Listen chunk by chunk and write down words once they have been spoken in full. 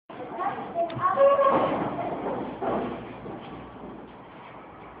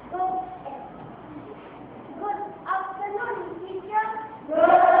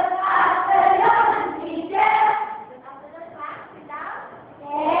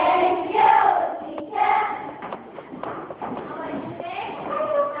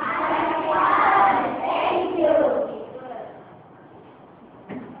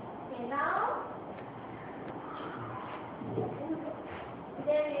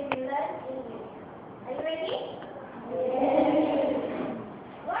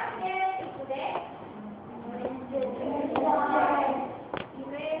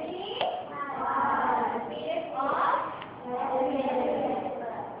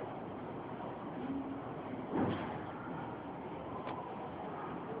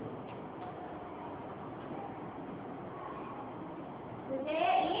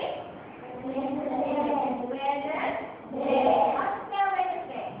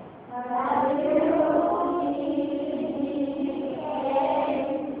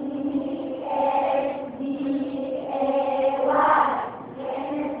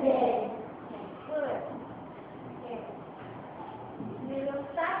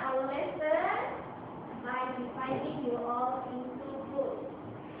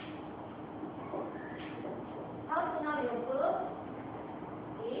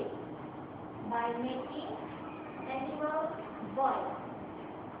By making animals voice.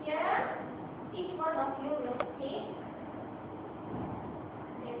 Here, each one of you will speak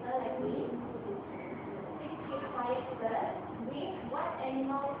later like this. Please keep quiet first. With what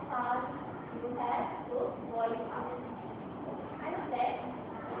animal sound you have to voice out. Understand?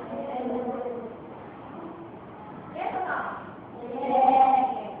 Yes or no? Yes.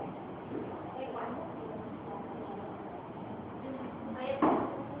 Take one.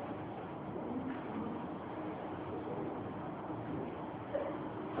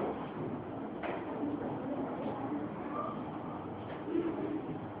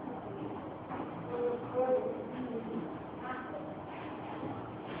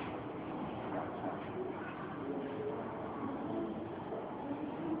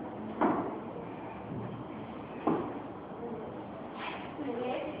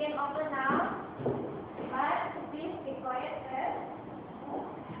 Open now, but please be quiet first.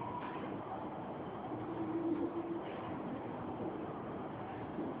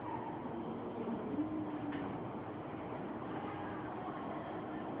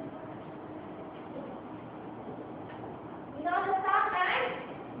 You know the sound, right?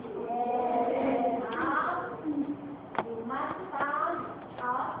 Yes. Now, you must sound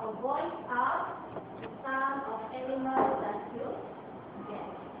out or voice out the sound of animals that you get.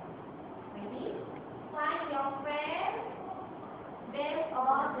 Ready? Find your friend based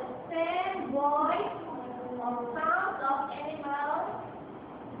on the same voice or sound of animals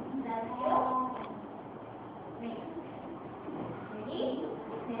that you make. Ready?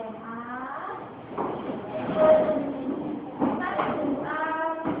 Then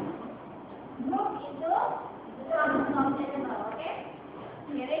move into the sound of animal, okay?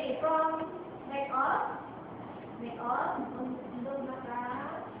 Okay, ready? From back up, into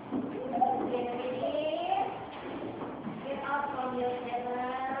belakang. Get out from your table.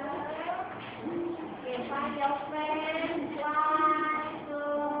 Okay, find your friend. 1, 2,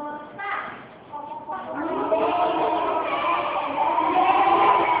 start.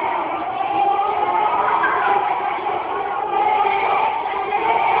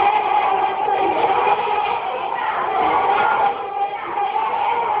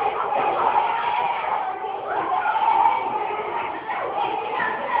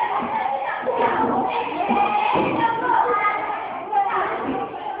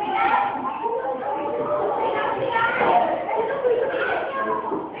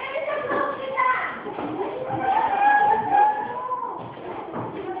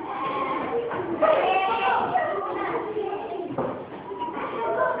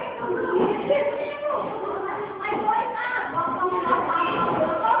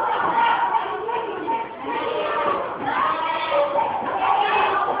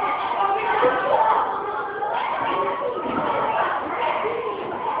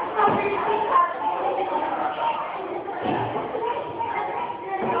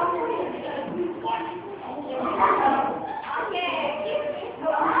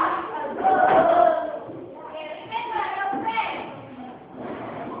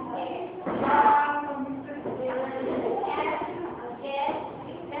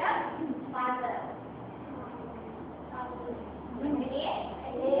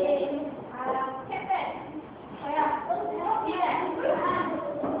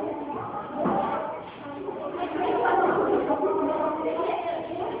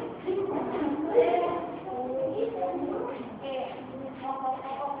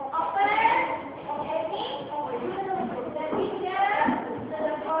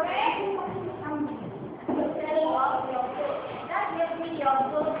 me your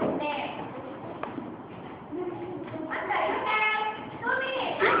full name. Answer your name. 2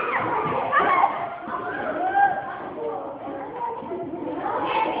 minutes.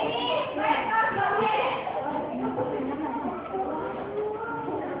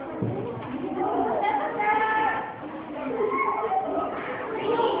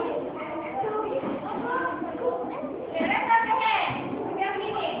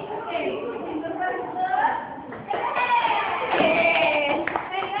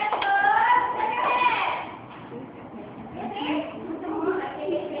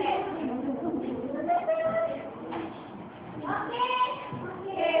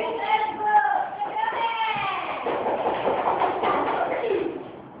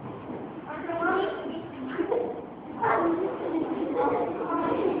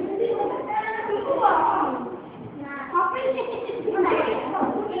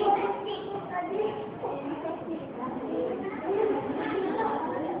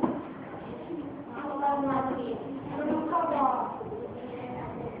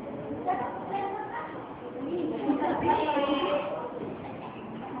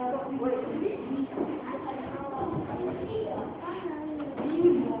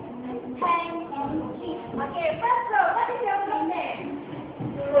 Okay, first row, what is your first name?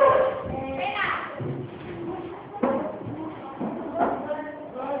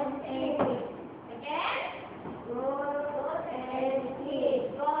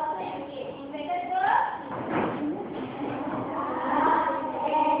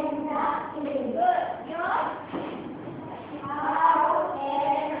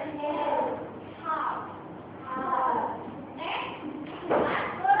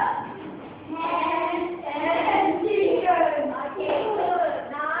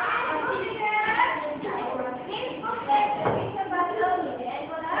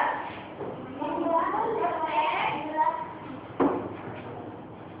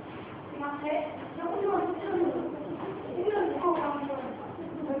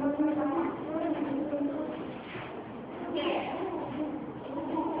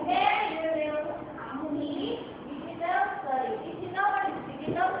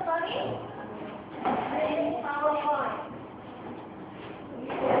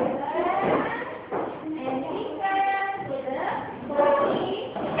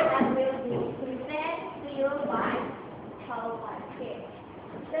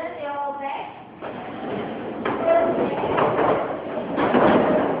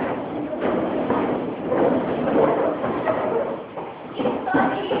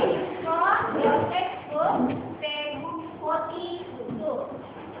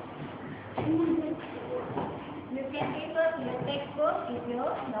 You can refer to your textbook if you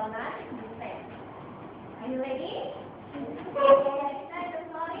don't understand. Are you ready? Start the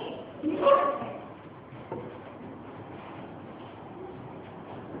story.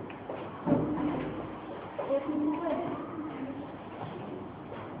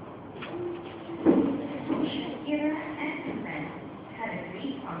 Ira and Glenn had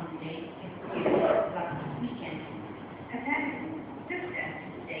agreed on the date in last weekend. Attendance took them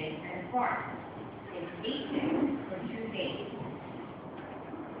to stay at a farm. They stayed there for 2 days.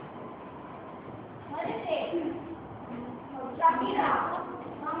 What is it? Shakira.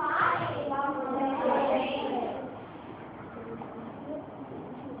 Mama,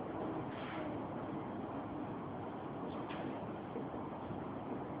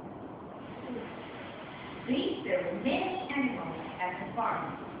 There were many animals at the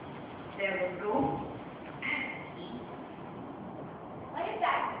farm. There were goats and sheep. what is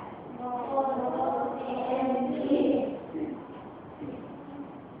that?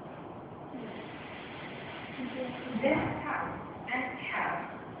 There were cows and cows.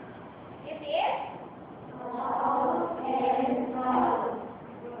 It is?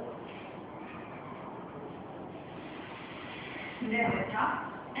 There were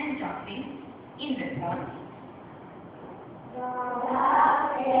ducks and ducklings in the pond.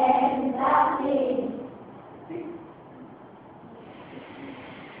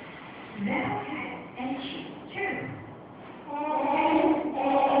 There were hens and sheep too.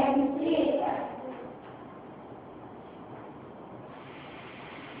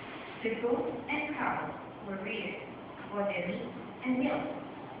 The goats and cows were reared for their meat and milk.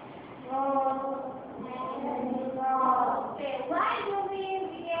 Okay, why do we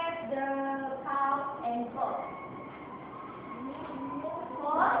get the cows and goats?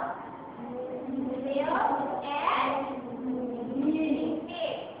 For milk and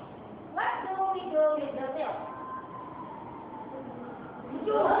meat. What do we do with the milk?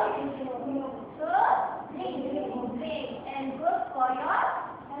 Drink and good for your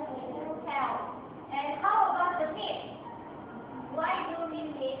health. And how about the meat? Why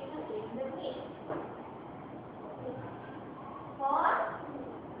For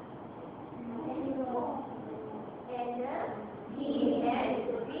he and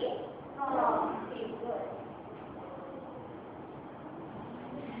to be from. Okay, good.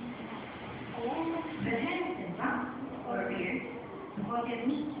 The hands and mouth or ears for the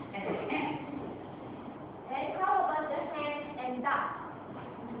meat and the egg. And how about the hands and duck?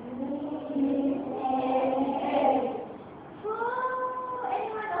 Who, any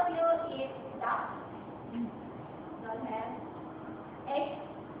one of you eat duck? Don't have egg?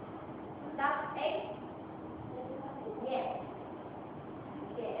 Duck egg? Yes.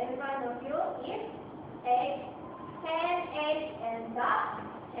 Okay, every one of you eat egg, hen egg and duck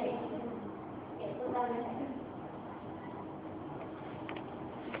egg. Okay, put down your hand.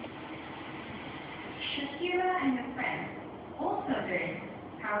 Shakira and her friends also learned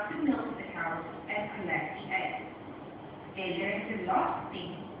how to milk the cows and collect the eggs. They learned a lot of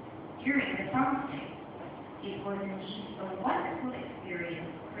things during the farm stay. It was indeed a wonderful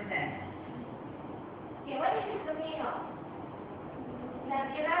experience for them. Okay, what is this the meaning of?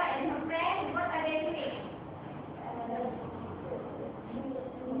 Shakira and her friend, what are they doing?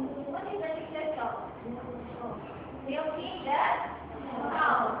 What is the picture of? Milking the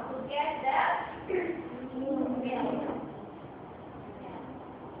cow to get the milk.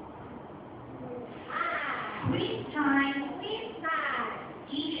 Quiz time. Quiz time.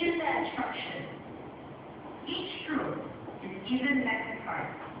 Teacher's instructions. Each group is given letter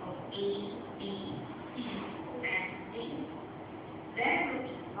cards of A, B, C, and D. There will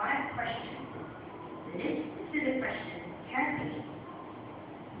be 5 questions. Listen to the questions carefully.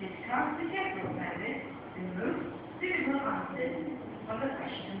 Discuss with your group members the most suitable answers for the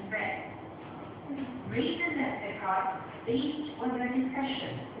questions read. Read the letter card based on your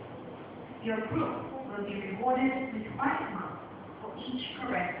discussion. Your group will be rewarded with 5 marks for each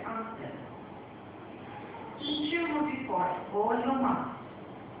correct answer. Teacher will report all your marks.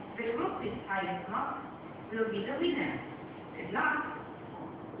 The group with highest marks will be the winner. Good luck.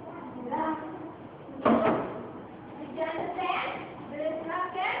 Did you understand the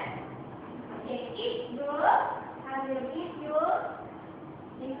instruction? Okay, each group I will give you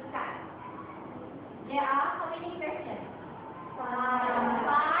this card. There are how many questions? 5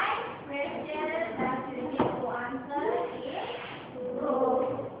 questions that you need to answer in group.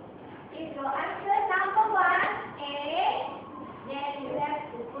 If you answer number 1, A, then you have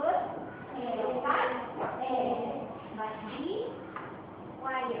to put A, A. But B,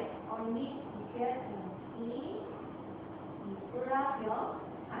 quiet. Only because you put up your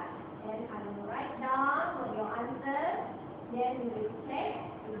card. Then I will write down what your answer. Then you will check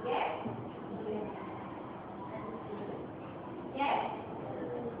to get yes. Yes.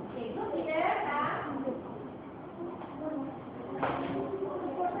 Okay, good leader.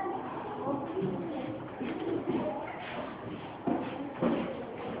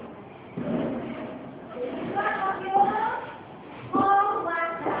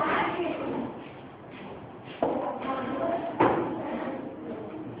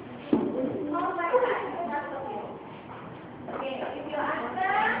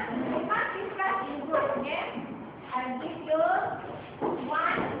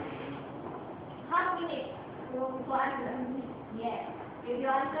 Yes. If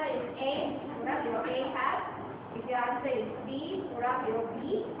your answer is A, put up your A card. If your answer is B, put up your B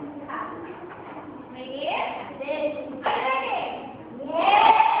card. Ready? Are you ready?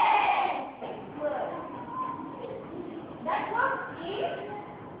 Yes! Good. That one is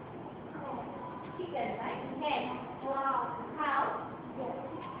chicken, right? Hen. Wow. Cow. Yes.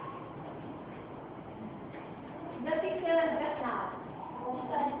 The picture just now.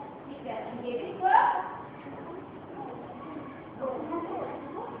 Chicken. Okay, this one.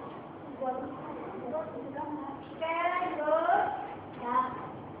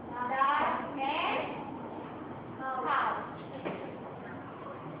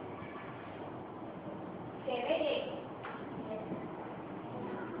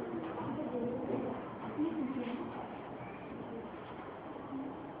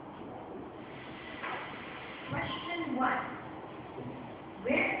 Question 1.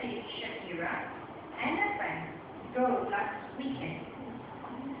 Where did Shakira and her friends go last weekend?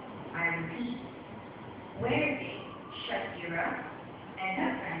 I repeat, where did Shakira and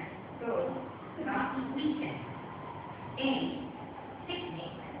her friends go last weekend? A.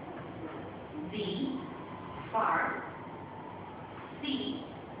 Picnic. B. Park. C.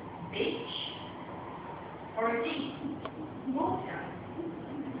 Beach. Or D. Motel.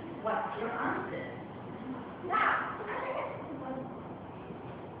 What's your answer? Now.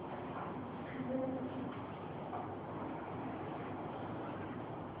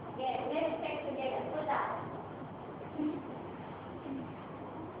 Okay, let's check together.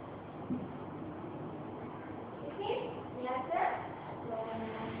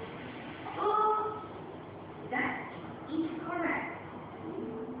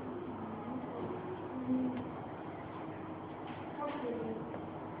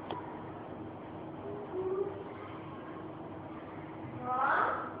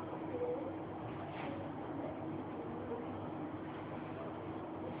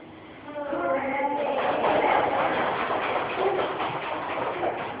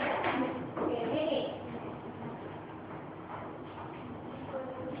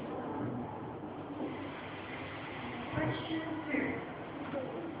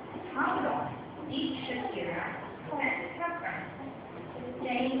 How long did Shakira and her friends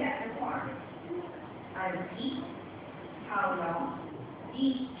stay at the farm? I repeat, how long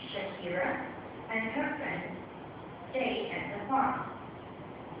did Shakira and her friends stay at the farm?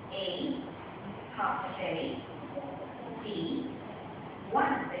 A, half a day. B,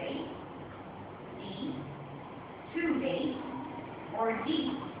 1 day. C, 2 days. Or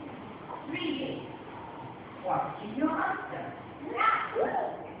D, 3 days. What is your answer?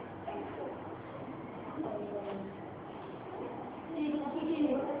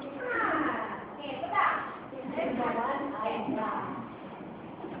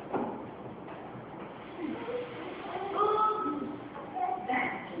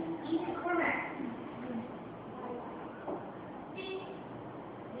 That is incorrect.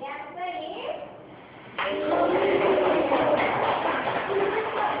 The answer is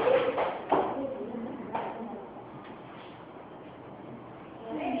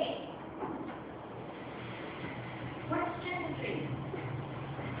Question 3.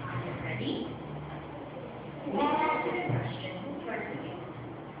 Are you ready? Listen to the question carefully.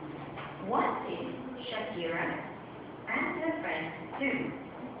 What did Shakira and her friends do?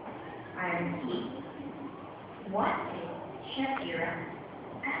 I repeat, what did Shakira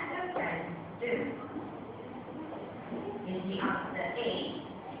and her friends do? Is the answer A,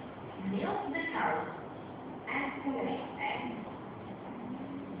 milk the cows and collect eggs?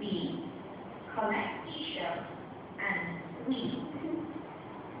 B, collect seashells and weed?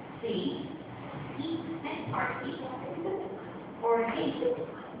 C, eat and party? Or D,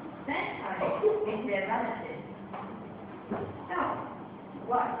 spend time with their relatives? So,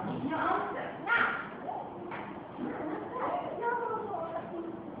 what is your answer?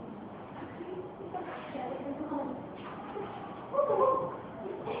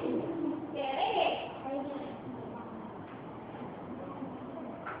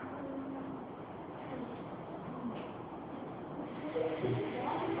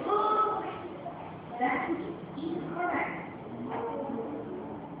 That is incorrect.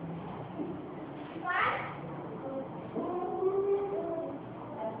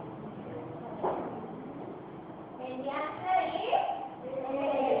 and the answer is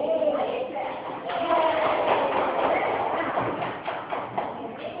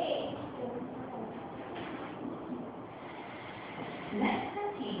Let's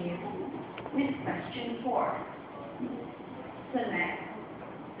continue with question 4. Select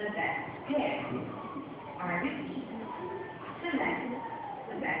the best pair. I repeat, select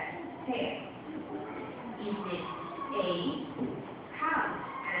the best pair. Is it A, cow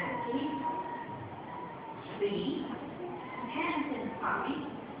and pig? B, hens and puppies?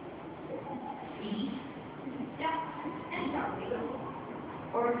 C, duck and duckling?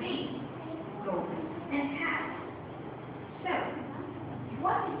 Or D, goat and cat? So,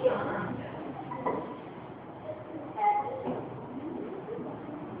 what is your answer?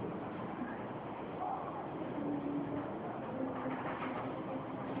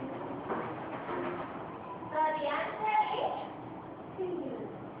 the answer is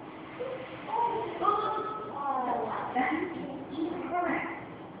That is incorrect.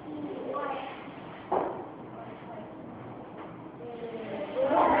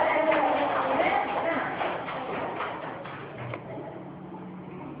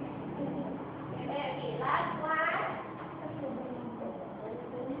 the last one.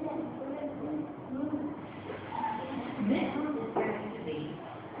 This is going to be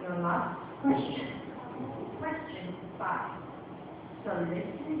your last question. Question 5. So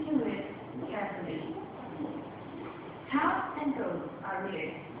listen to it carefully. Cows and goats are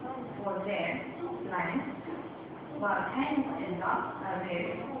reared for their length, while hens and ducks are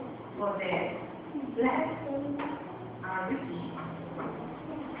reared for their flesh. I repeat,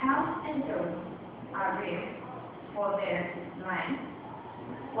 cows and goats are reared for their length,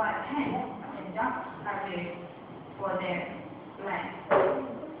 while hens and ducks are reared for their flesh.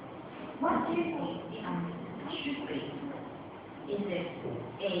 What do you think the answer should be? Is it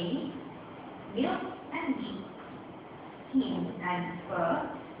A, milk and meat, skin and fur?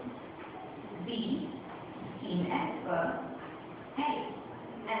 B, skin and fur, eggs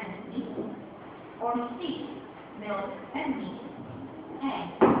and meat? Or C, milk and meat,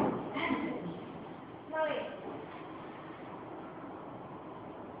 eggs and meat? No, wait.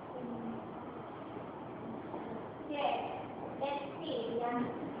 Yes, let's see the answer.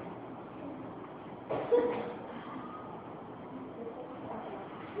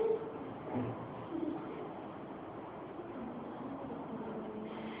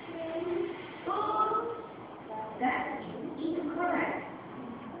 That is incorrect.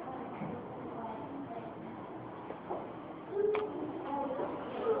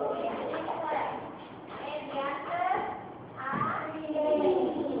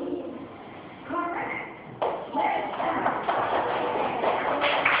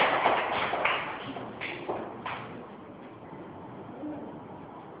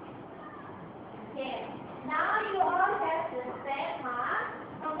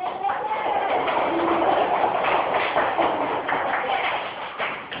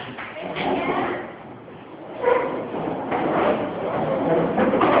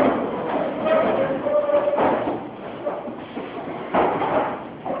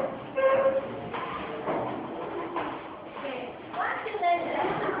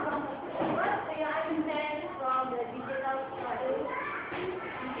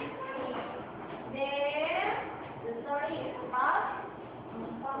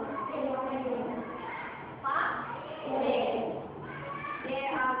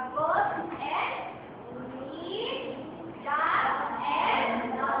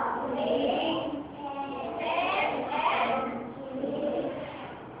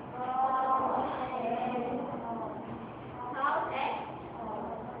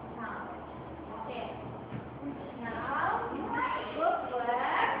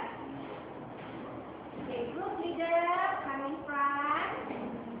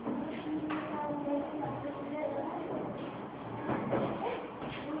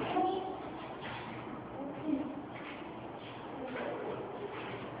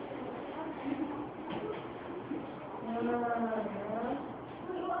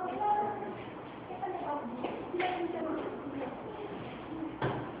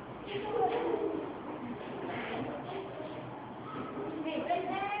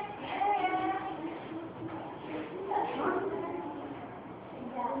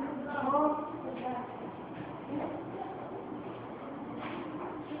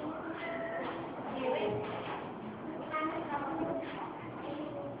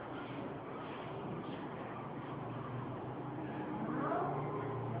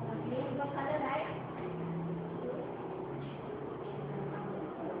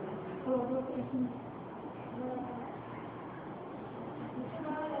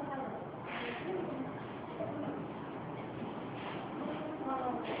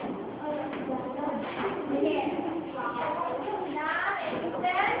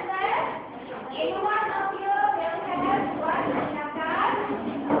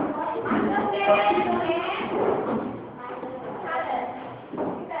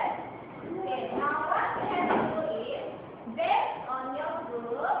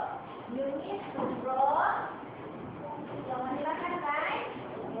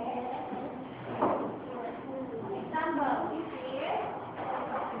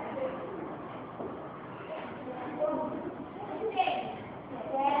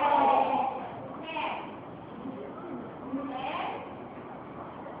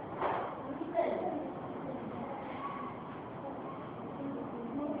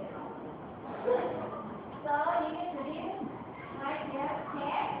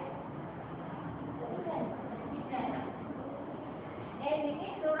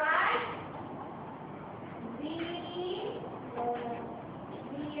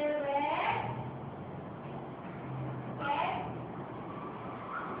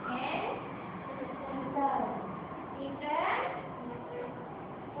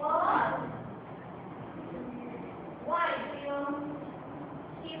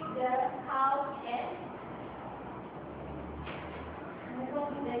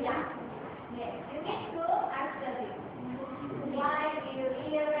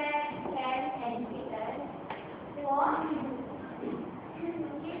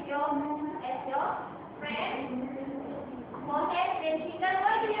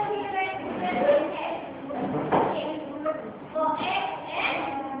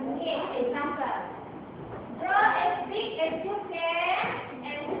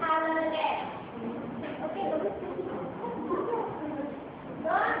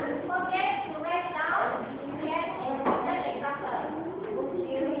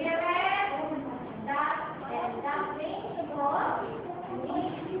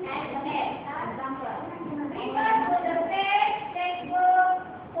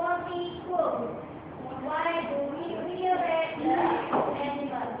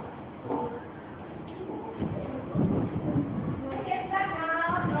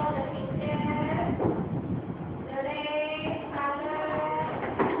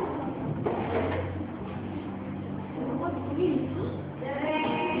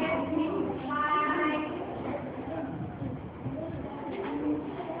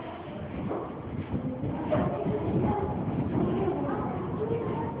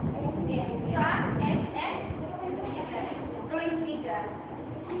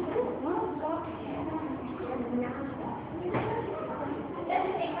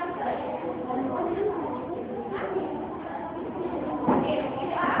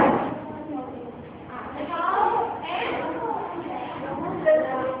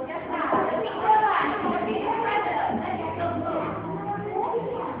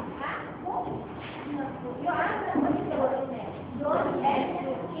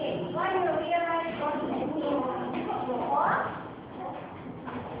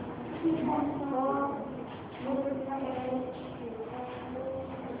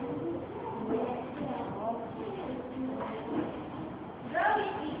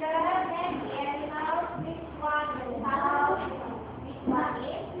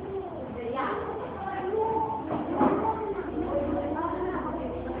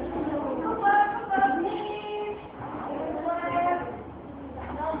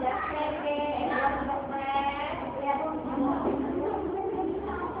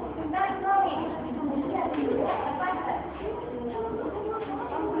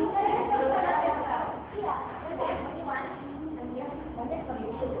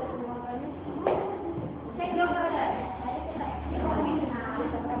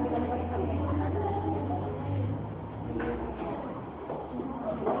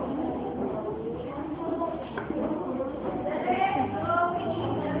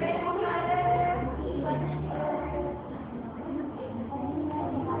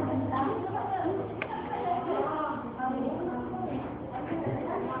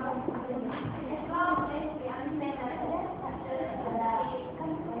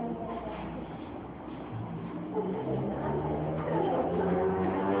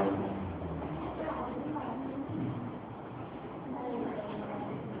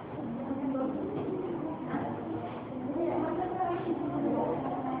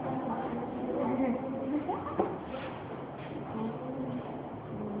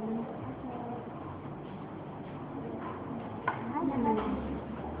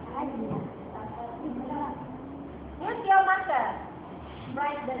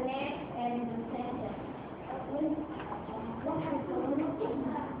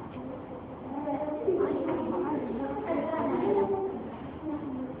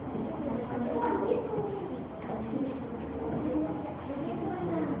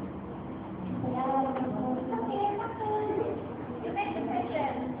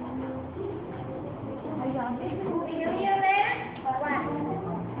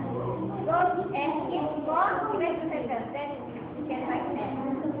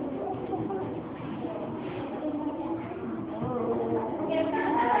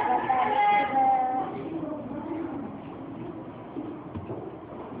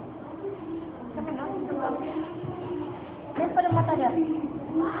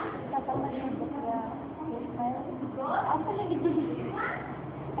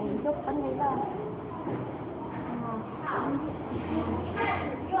 Duduk pandai lah.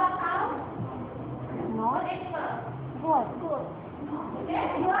 You are how? No. Good. Good. Okay,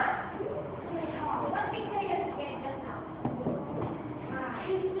 you are? What picture you get just now?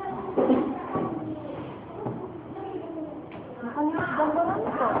 Ang gambaran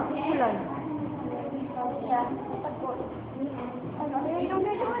ko. Kumpulan. Ya, takut. Ayun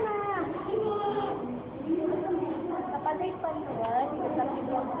na. Kapag ay pantuan, kita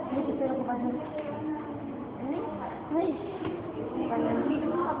lang Hai.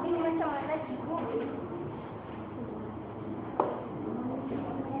 Tapi macam mana cikgu?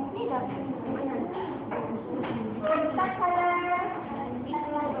 Ni dah. Tak salah.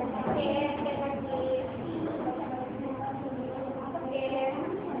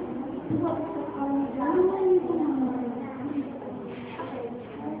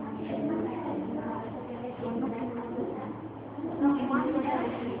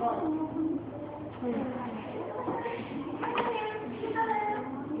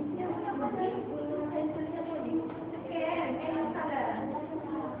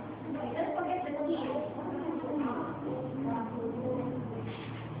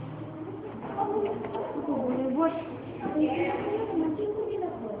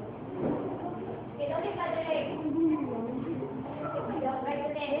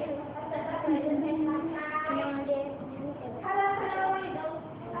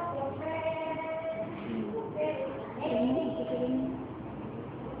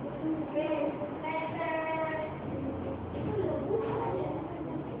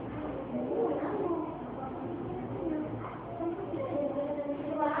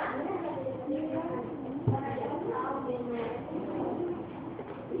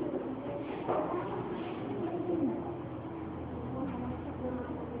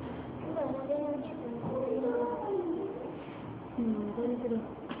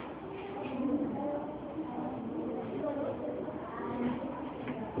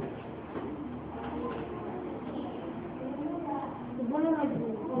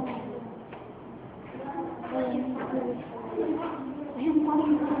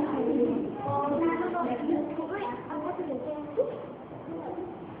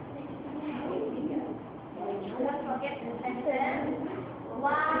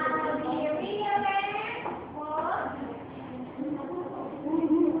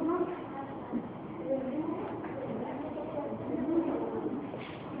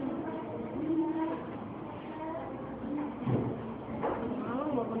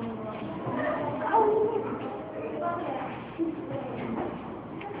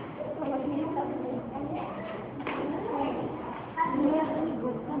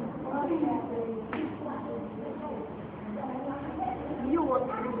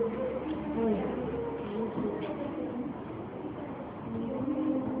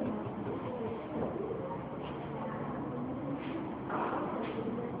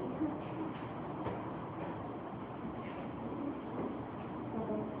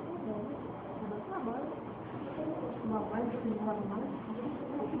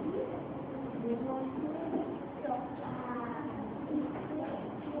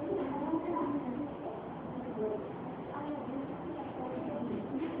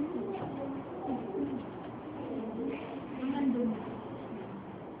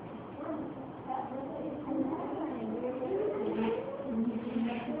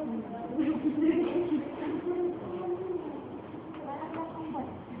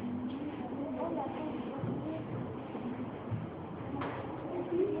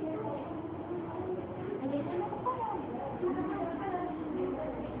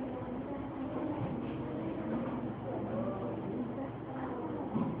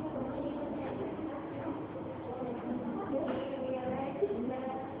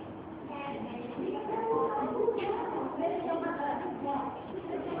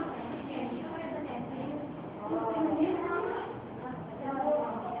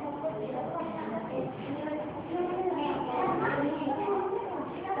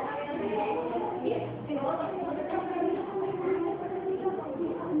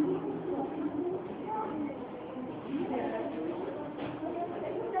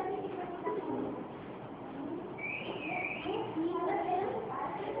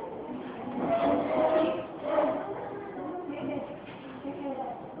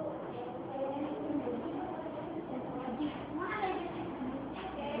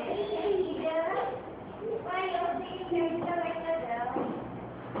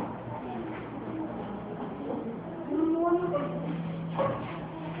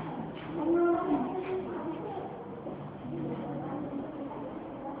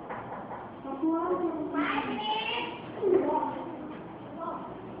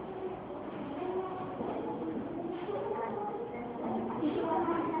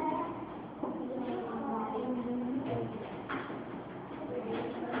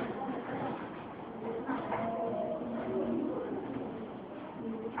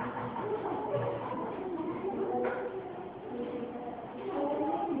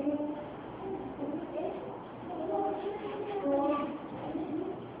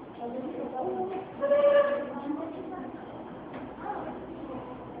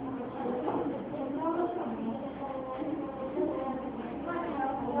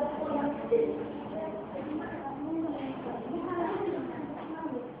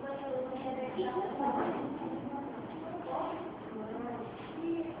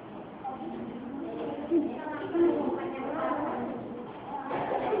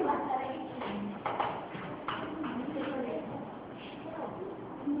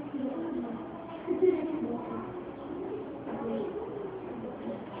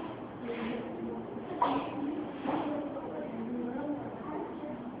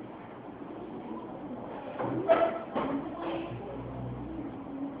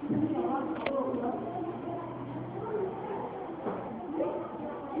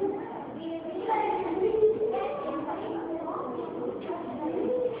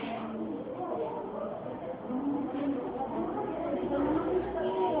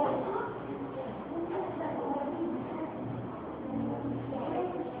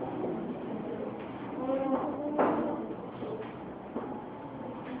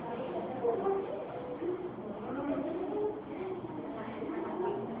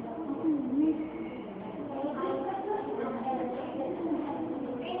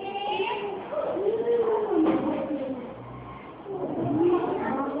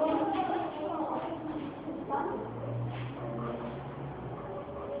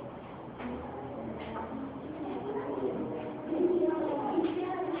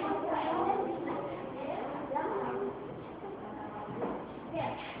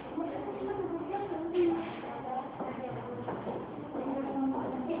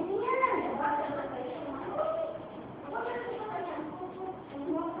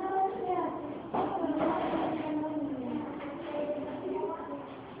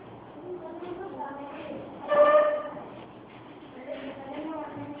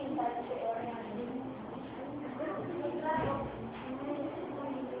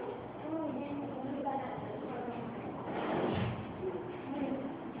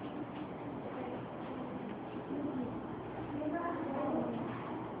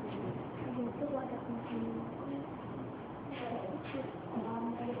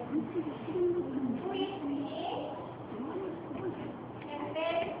 with me and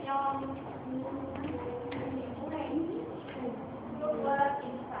then your work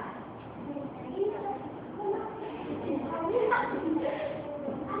in front.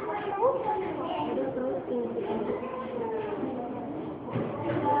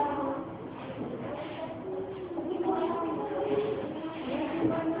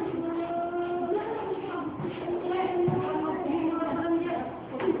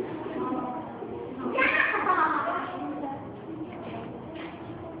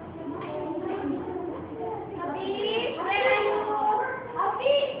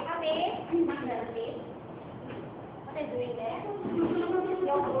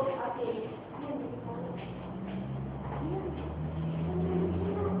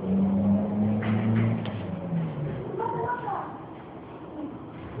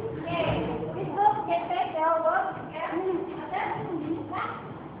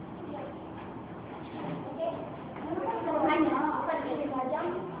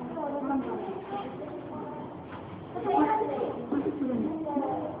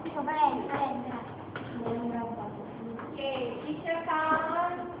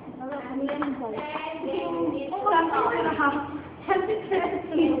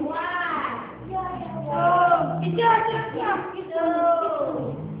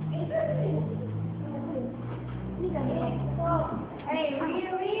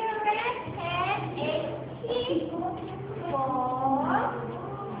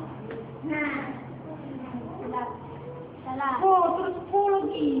 Oh, terus 10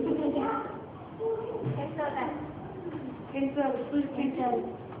 lagi. Cancel, terus cancel.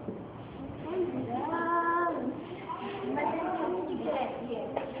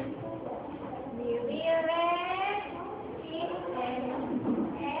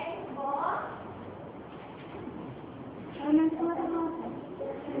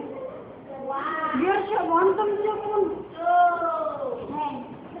 Biar siap berantem dia pun.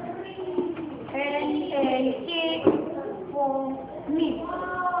 And cake for me.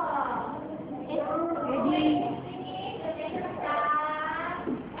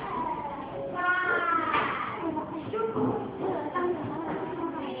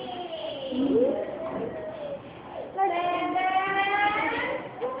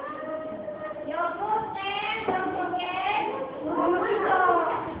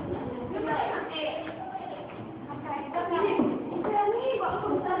 Ready?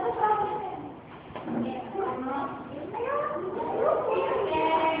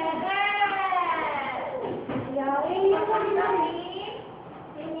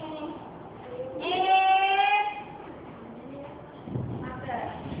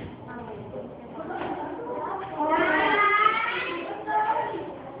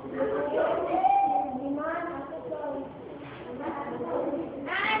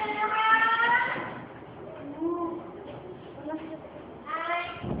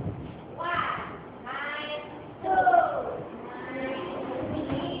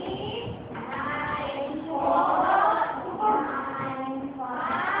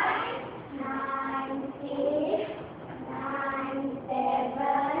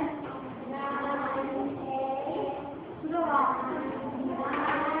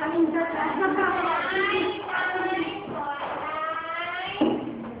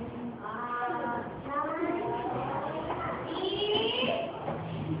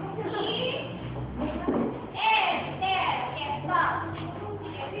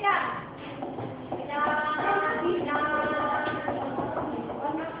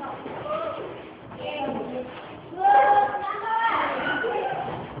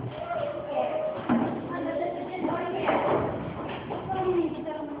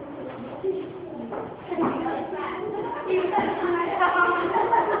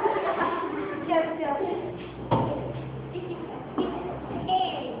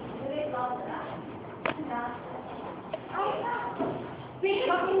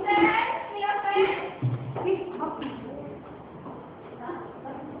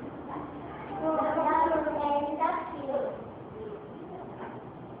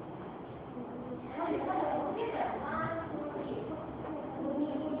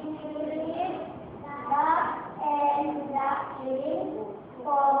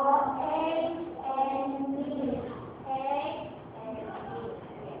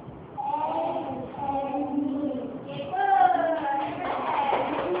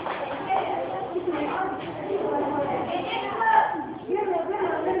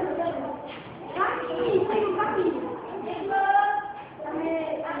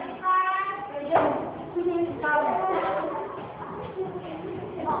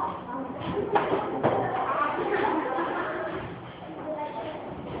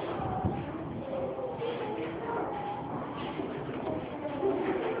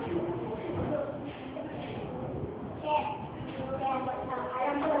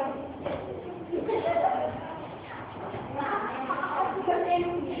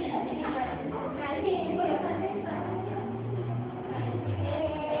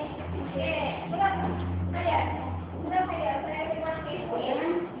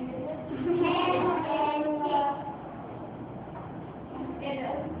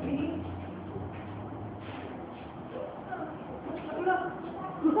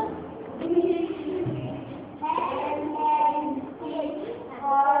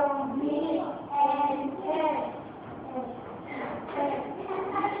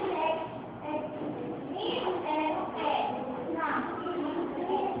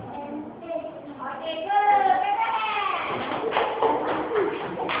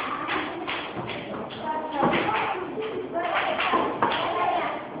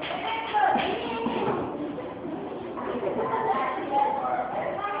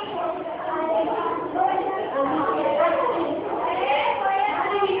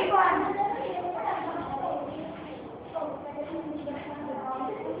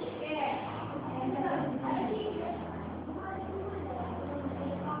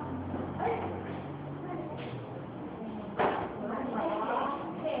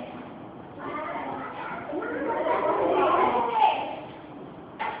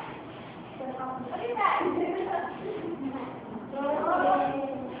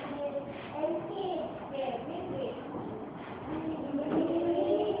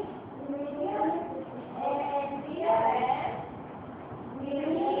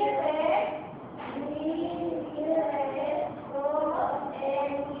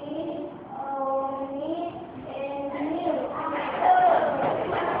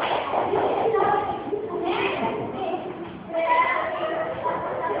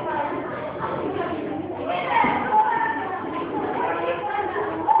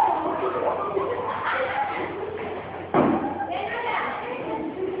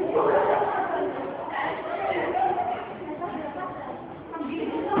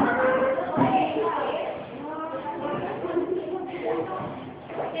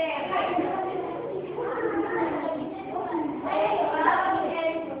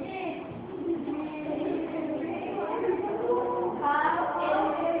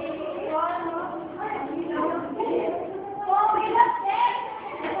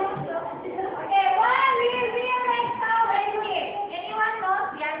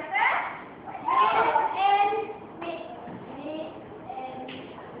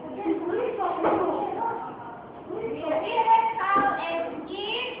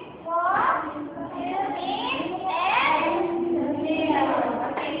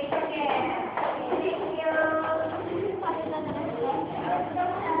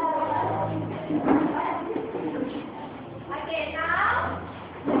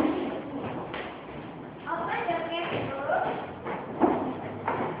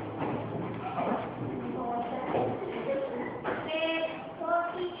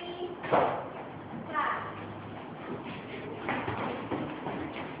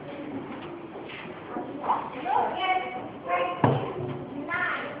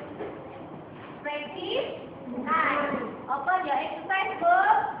 Open your exercise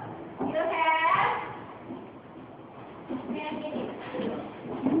book. You have 10 minutes.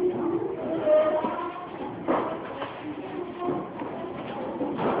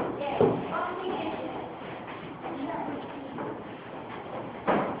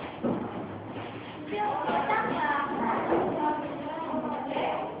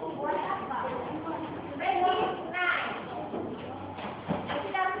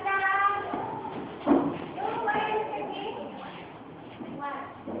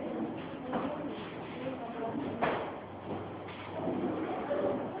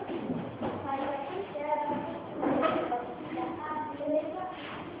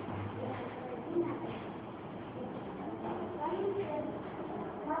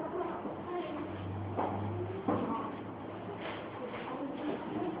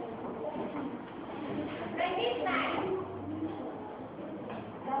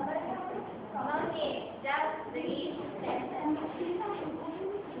 Just 3 sentences.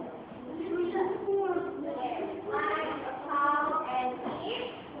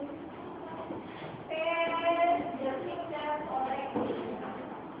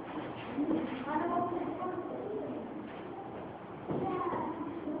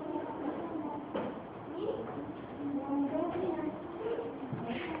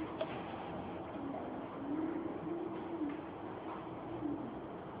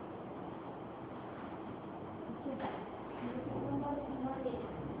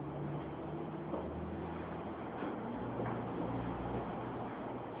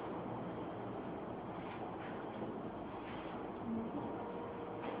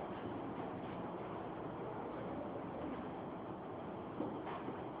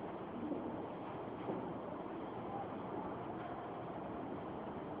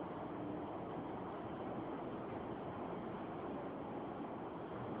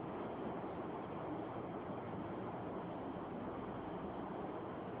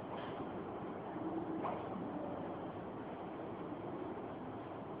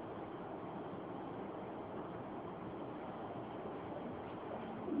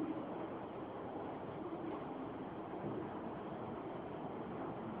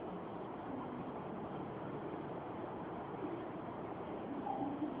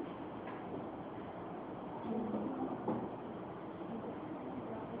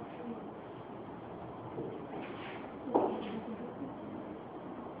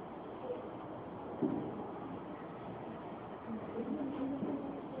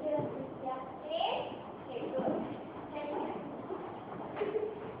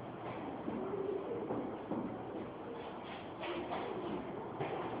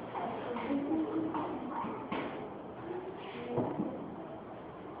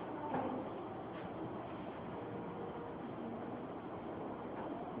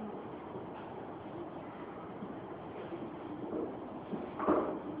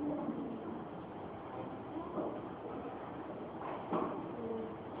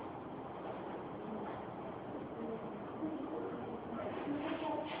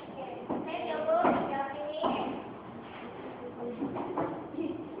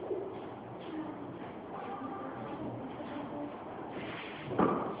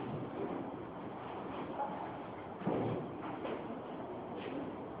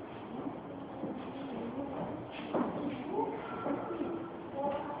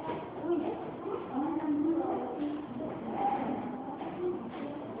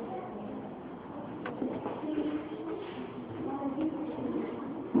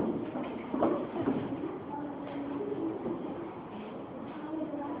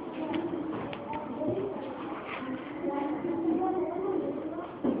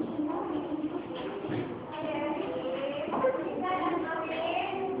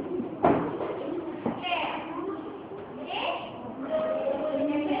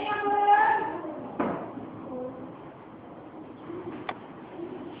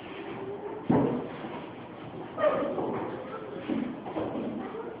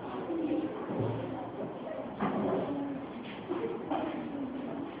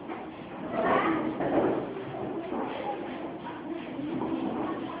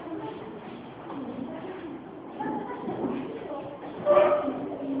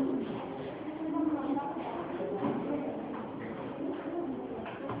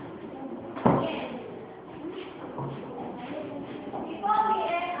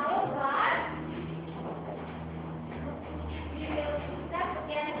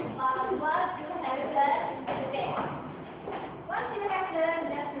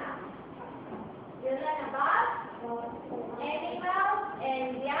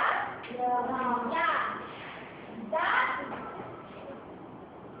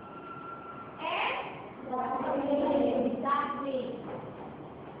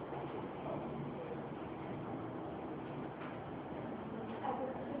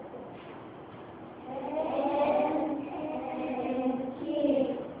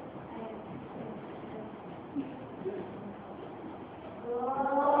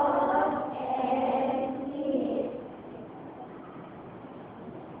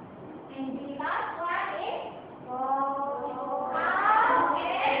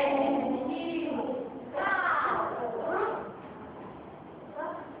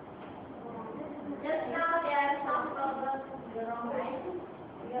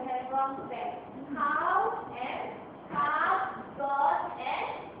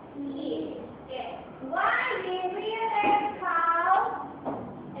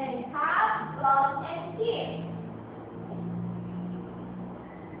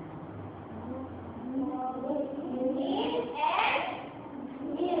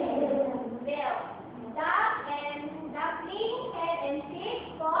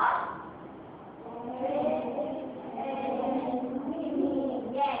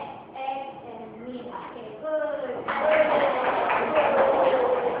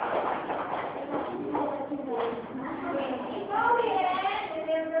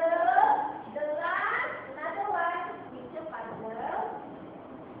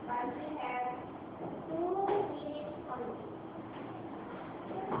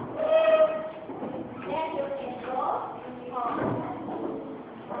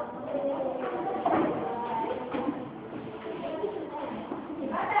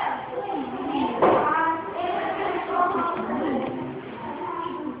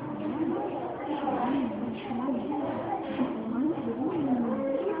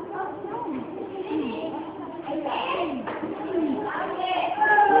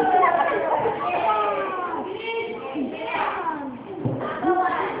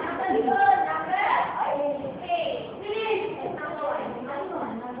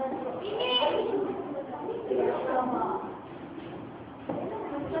 Ini